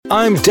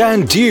I'm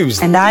Dan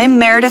Dews. And I'm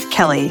Meredith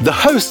Kelly, the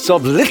hosts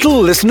of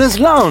Little Listeners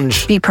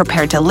Lounge. Be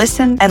prepared to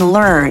listen and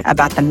learn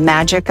about the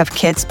magic of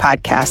kids'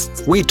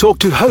 podcasts. We talk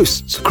to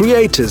hosts,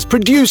 creators,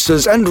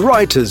 producers, and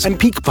writers and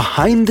peek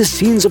behind the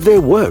scenes of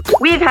their work.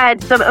 We've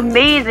had some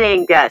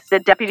amazing guests. The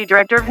Deputy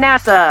Director of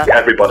NASA.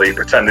 Everybody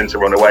pretending to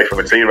run away from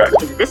a T-Rex.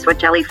 Is this what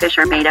jellyfish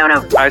are made out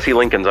of? I see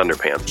Lincoln's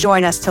underpants.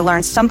 Join us to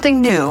learn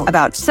something new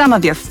about some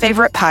of your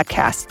favorite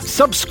podcasts.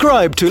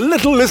 Subscribe to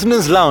Little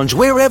Listeners Lounge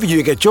wherever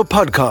you get your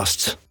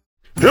podcasts.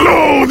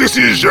 Hello, this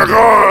is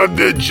Jagad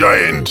the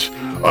Giant.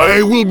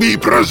 I will be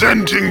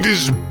presenting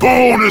this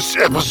bonus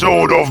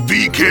episode of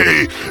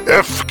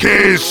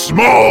BKFK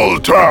Small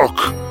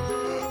Talk.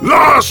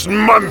 Last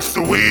month,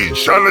 we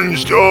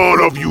challenged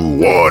all of you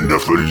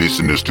wonderful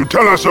listeners to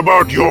tell us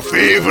about your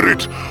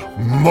favorite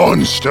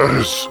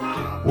monsters.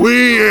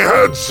 We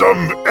had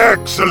some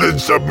excellent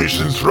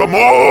submissions from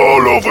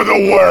all over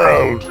the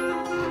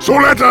world. So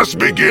let us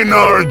begin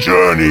our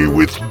journey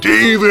with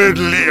David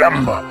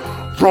Liam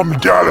from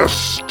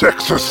Dallas,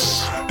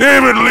 Texas.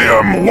 David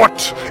Liam,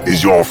 what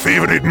is your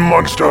favorite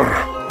monster?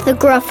 The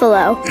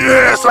Gruffalo.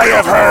 Yes, I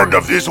have heard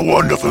of this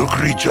wonderful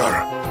creature.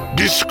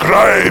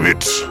 Describe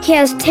it. He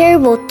has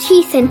terrible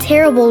teeth and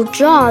terrible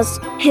jaws.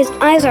 His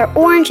eyes are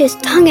orange, his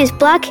tongue is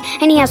black,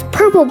 and he has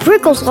purple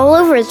prickles all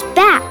over his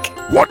back.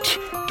 What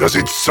does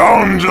it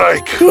sound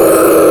like?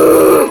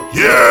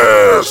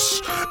 Yes!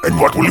 And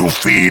what will you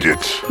feed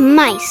it?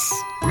 Mice.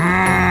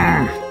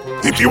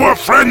 If you were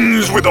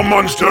friends with a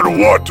monster,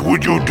 what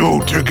would you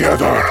do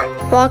together?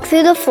 Walk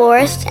through the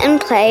forest and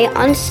play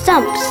on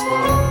stumps.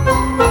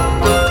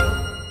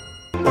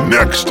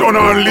 Next on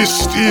our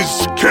list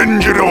is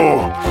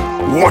Kenjiro.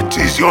 What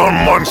is your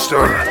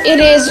monster? It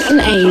is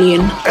an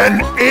alien.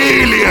 An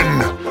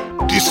alien!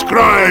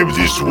 Describe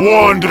this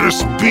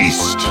wondrous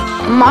beast.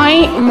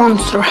 My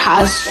monster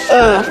has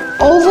an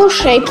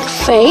oval-shaped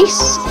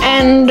face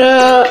and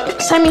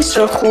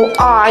semicircle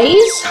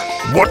eyes.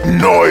 What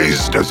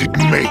noise does it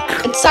make?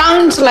 It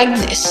sounds like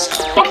this.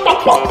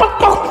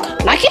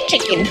 Like a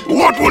chicken.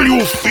 What will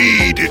you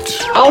feed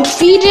it? I'll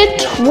feed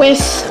it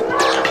with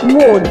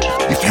wood.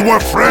 If you were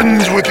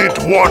friends with it,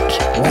 what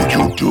would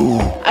you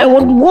do? I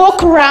would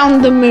walk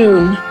around the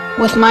moon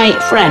with my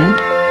friend.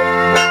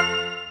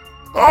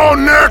 Our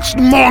next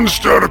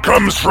monster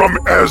comes from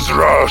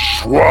Ezra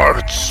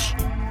Schwartz.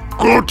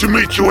 Good to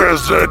meet you,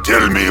 Ezra.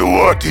 Tell me,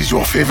 what is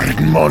your favorite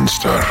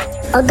monster?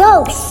 A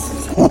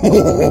ghost.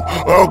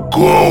 A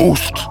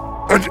ghost.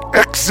 An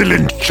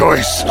excellent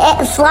choice.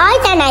 It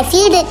flies and I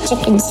feed it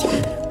chicken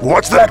soup.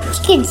 What's that?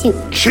 Chicken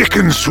soup.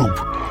 Chicken soup.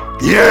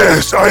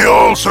 Yes, I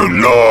also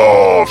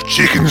love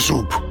chicken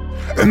soup.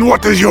 And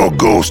what does your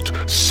ghost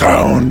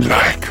sound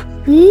like?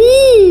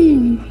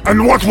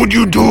 And what would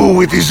you do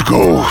with this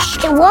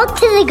ghost? Walk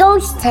to the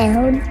ghost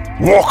town.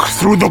 Walk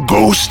through the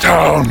ghost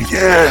town,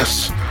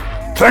 yes.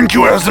 Thank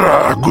you,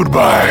 Ezra.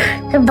 Goodbye.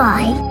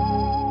 Goodbye.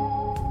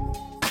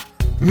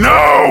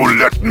 Now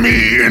let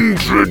me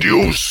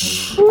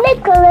introduce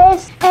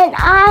Nicholas, and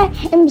I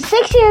am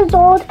 6 years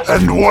old.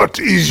 And what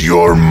is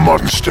your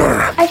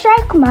monster? A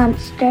shark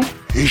monster.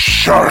 A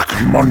shark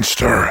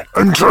monster.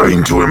 I'm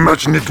trying to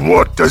imagine it.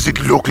 What does it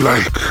look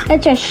like?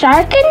 It's a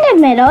shark in the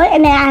middle,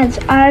 and it has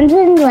arms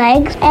and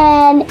legs,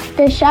 and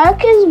the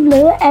shark is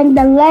blue, and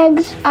the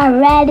legs are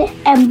red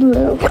and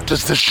blue. What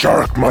does the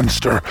shark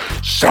monster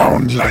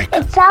sound like?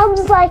 It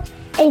sounds like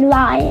a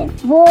lion.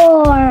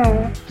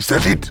 Roar. Is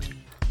that it?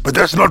 But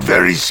that's not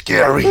very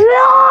scary.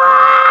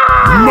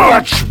 Roar!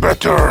 Much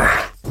better.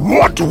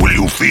 What will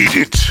you feed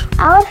it?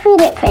 I'll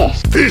feed it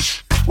fish.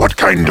 Fish? What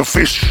kind of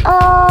fish?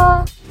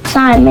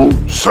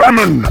 Salmon.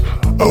 Salmon.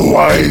 A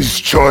wise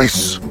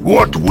choice.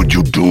 What would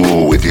you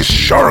do with this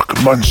shark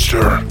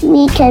monster?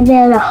 We can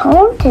build a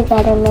home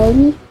together,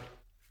 maybe.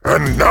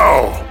 And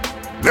now,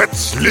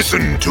 let's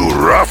listen to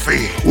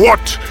Rafi.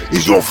 What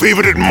is your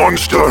favorite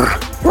monster?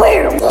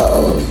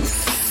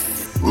 Werewolf.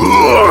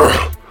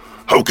 Ugh.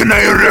 How can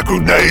I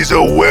recognize a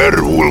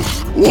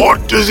werewolf?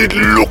 What does it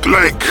look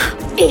like?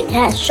 It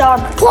has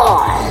sharp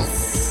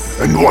claws.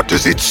 And what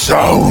does it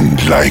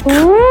sound like?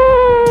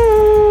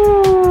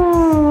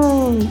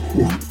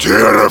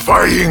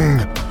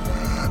 Terrifying.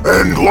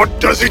 And what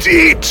does it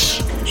eat?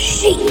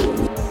 Sheep.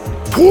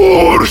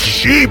 Poor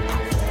sheep.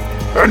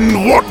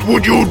 And what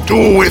would you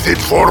do with it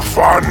for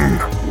fun?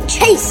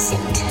 Chase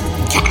it.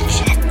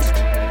 Catch it.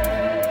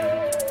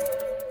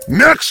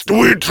 Next,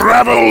 we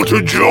travel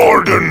to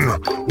Jordan.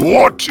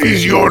 What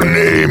is your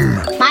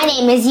name? My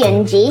name is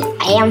Yoonji.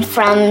 I am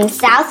from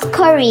South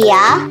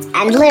Korea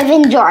and live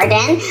in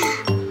Jordan.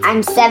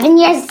 I'm 7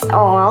 years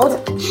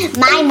old.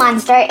 My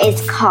monster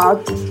is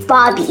called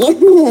Bobby.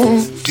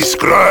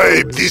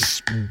 Describe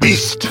this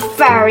beast.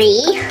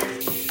 Furry,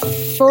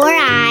 4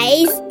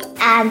 eyes,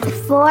 and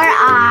 4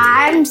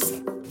 arms,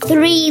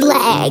 3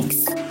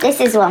 legs.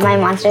 This is what my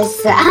monster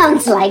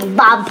sounds like.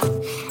 Bob.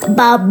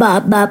 Bob,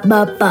 bob, bob,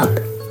 bob, bob.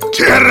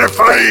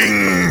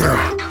 Terrifying!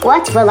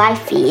 What will I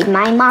feed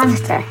my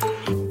monster?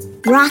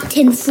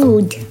 Rotten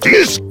food.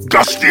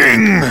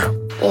 Disgusting!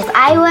 If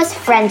I was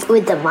friends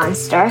with the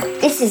monster,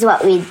 this is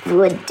what we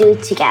would do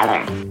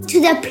together.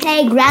 To the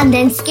playground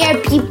and scare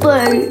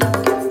people.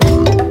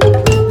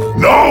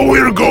 Now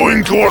we're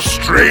going to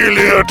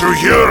Australia to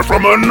hear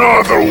from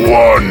another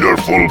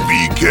wonderful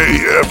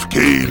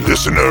BKFK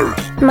listener.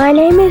 My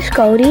name is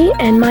Goldie,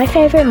 and my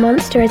favorite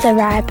monster is a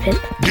rabbit.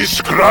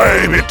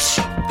 Describe it.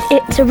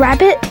 It's a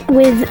rabbit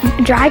with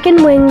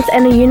dragon wings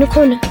and a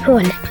unicorn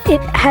horn. It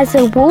has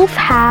a wolf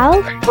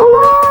howl,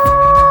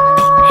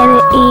 and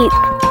it eats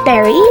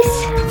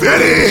berries.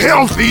 Very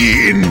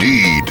healthy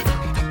indeed.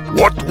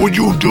 What would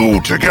you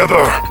do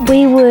together?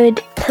 We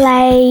would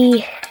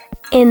play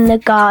in the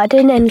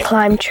garden and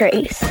climb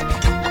trees.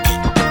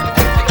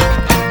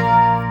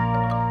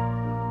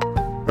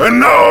 And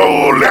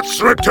now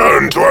let's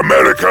return to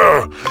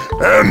America.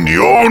 And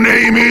your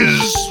name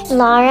is?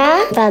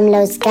 Laura from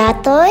Los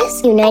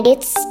Gatos,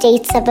 United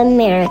States of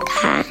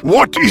America.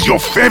 What is your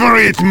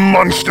favorite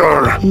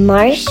monster?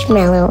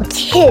 Marshmallow,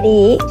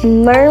 kitty,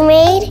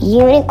 mermaid,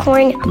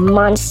 unicorn,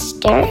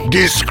 monster.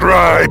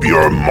 Describe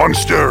your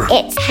monster.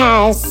 It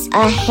has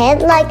a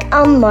head like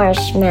a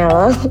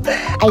marshmallow,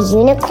 a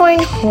unicorn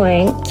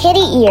horn,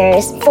 kitty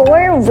ears,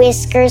 4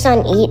 whiskers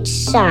on each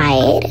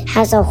side,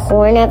 has a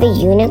horn of a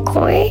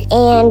unicorn,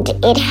 and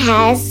it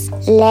has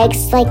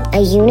legs like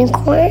a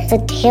unicorn, the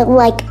tail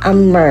like a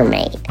mermaid.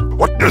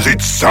 What does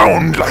it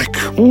sound like?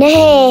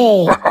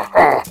 Nay.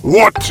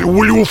 What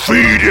will you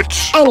feed it?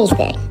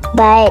 Anything,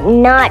 but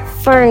not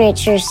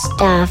furniture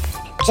stuff,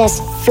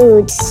 just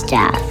food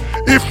stuff.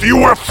 If you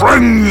were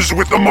friends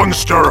with the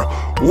monster,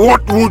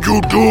 what would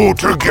you do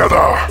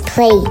together?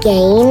 Play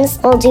games,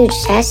 we'll do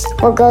chess,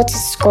 we'll go to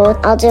school,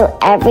 I'll do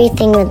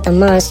everything with the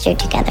monster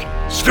together.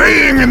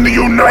 Staying in the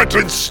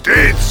United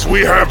States,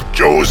 we have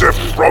Joseph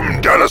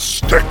from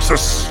Dallas,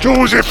 Texas.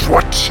 Joseph,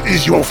 what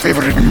is your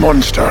favorite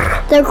monster?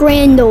 The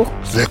Grendel.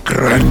 The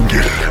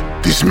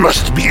Grendel. This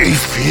must be a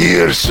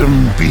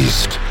fearsome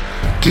beast.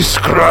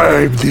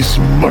 Describe this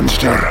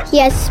monster. He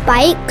has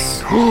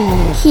spikes,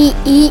 he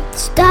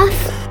eats stuff,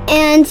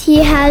 and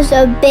he has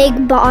a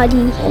big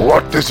body.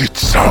 What does it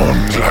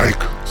sound like?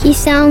 He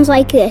sounds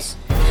like this.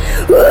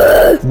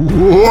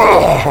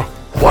 Whoa!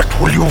 What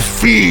will you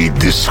feed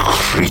this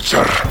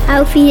creature?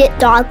 I'll feed it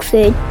dog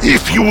food.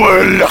 If you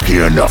were lucky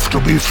enough to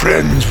be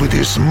friends with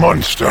this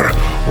monster,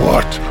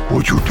 what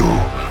would you do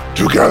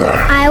together?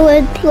 I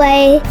would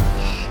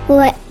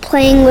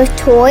playing with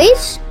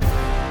toys,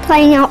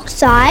 playing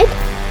outside,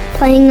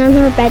 playing in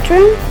her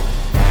bedroom.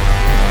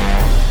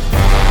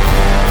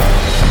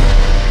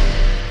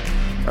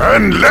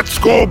 And let's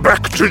go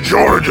back to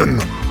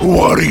Jordan. Who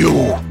are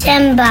you?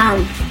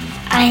 Simba.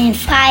 I'm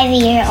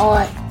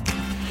 5-year-old.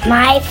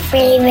 My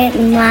favorite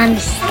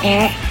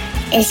monster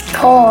is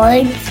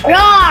called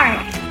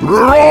Roar.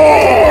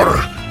 Roar!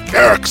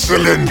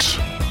 Excellent.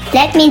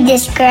 Let me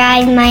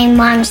describe my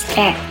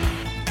monster.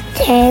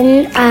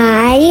 10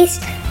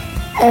 eyes,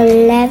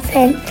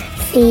 11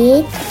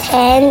 feet,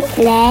 10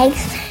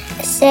 legs,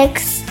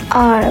 6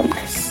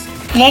 arms.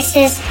 This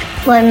is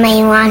what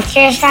my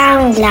monster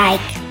sounds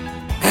like.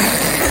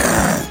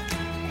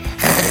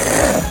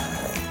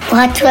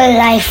 What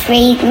will I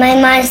feed my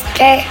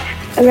monster?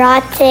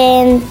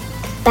 Rotten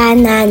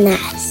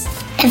bananas.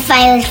 If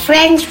I was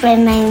friends with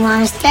my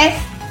monster,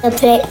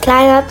 I'd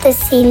climb up the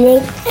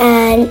ceiling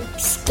and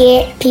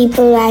scare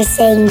people by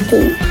saying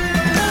boo.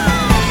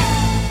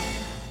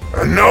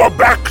 And now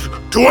back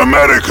to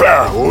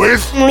America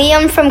with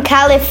Liam from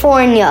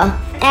California,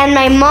 and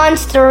my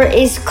monster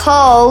is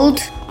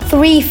called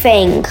Three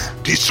Fang.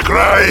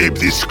 Describe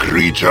this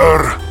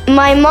creature.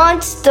 My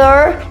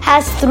monster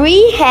has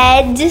 3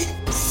 heads,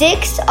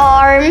 6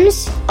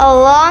 arms, a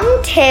long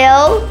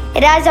tail.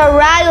 It has a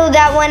rattle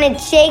that when it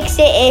shakes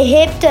it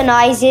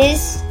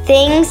hypnotizes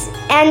things,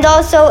 and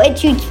also it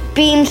shoots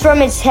beams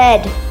from its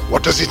head.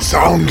 What does it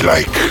sound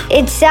like?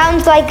 It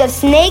sounds like a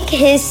snake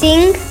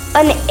hissing,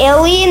 an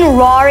alien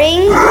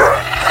roaring,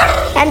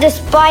 and a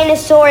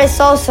Spinosaurus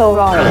also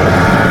roaring.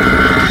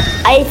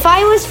 If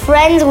I was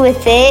friends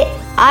with it,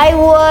 I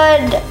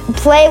would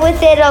play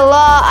with it a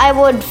lot. I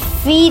would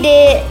feed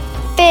it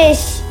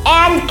fish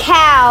and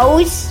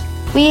cows.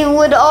 We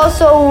would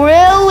also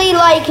really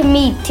like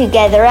meat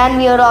together, and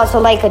we would also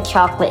like a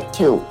chocolate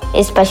too,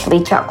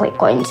 especially chocolate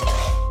coins.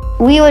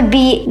 We would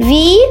be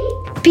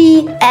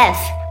VBF,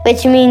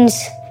 which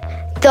means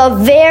the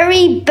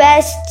very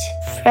best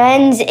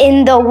friends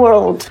in the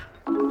world.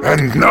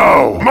 And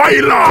now,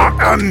 Myla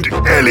and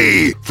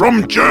Ellie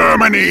from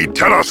Germany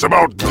tell us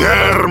about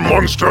their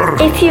monster.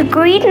 If you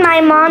greet my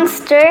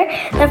monster,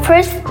 the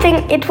first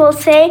thing it will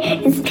say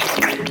is...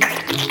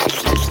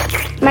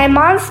 My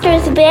monster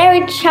is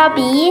very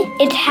chubby.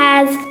 It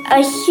has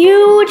a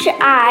huge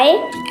eye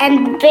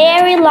and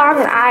very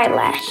long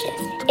eyelashes.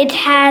 It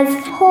has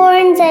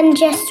horns and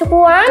just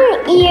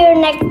one ear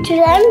next to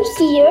them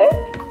here.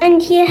 And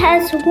he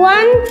has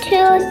 1,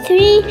 2,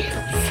 3,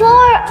 4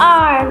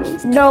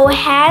 arms. No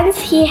hands,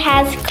 he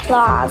has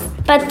claws.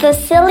 But the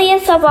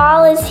silliest of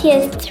all is he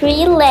has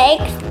 3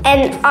 legs,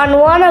 and on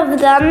one of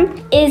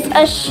them is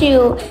a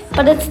shoe.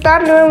 But it's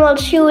not a normal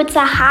shoe, it's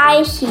a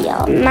high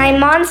heel. My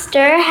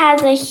monster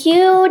has a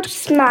huge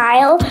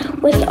smile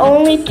with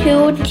only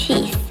 2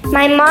 teeth.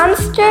 My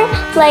monster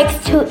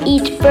likes to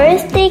eat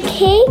birthday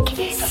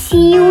cake,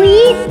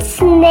 seaweed,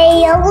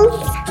 snails,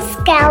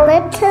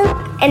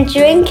 skeletons, and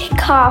drink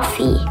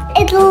coffee.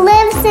 It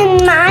lives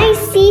in my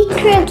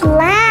secret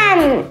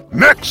land.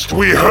 Next,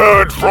 we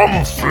heard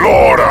from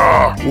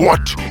Flora.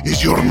 What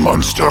is your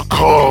monster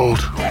called?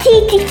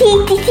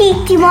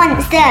 Titi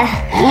monster.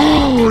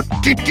 Oh,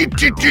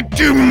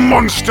 Titi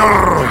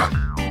monster.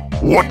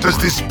 What does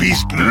this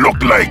beast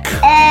look like?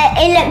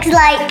 It looks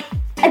like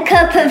a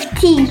cup of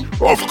tea.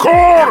 Of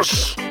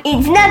course.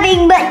 It's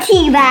nothing but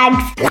tea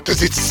bags. What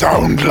does it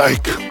sound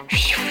like?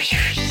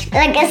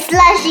 Like a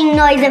slashing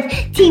noise of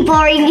tea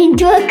pouring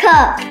into a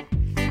cup.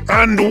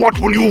 And what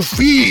will you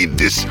feed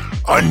this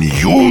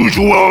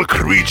unusual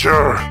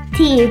creature?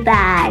 Tea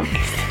bags.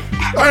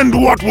 And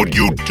what would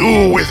you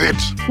do with it?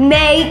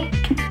 Make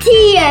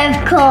tea,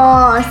 of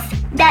course.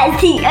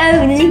 That's the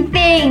only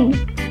thing.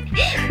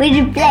 We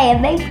should play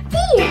and make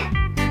tea.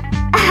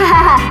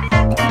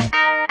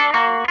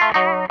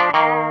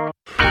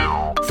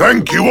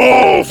 Thank you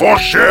all for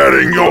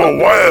sharing your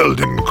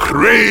wild and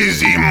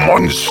crazy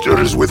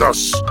monsters with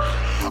us.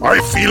 I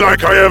feel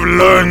like I have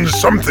learned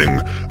something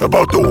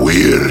about the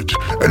weird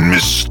and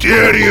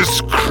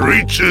mysterious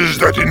creatures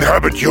that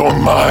inhabit your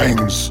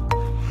minds.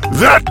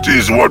 That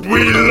is what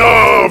we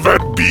love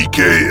at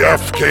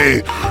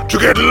BKFK, to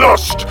get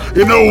lost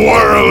in a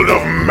world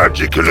of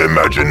magical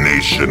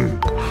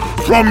imagination.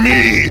 From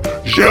me,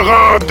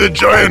 Gerard the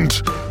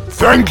Giant,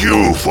 thank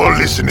you for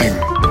listening.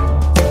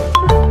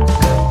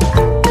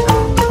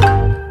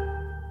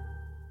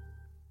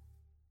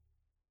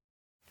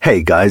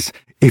 Hey guys,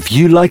 if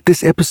you like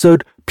this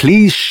episode,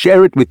 please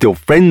share it with your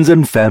friends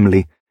and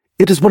family.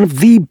 It is one of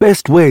the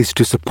best ways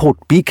to support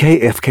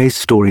BKFK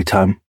Storytime.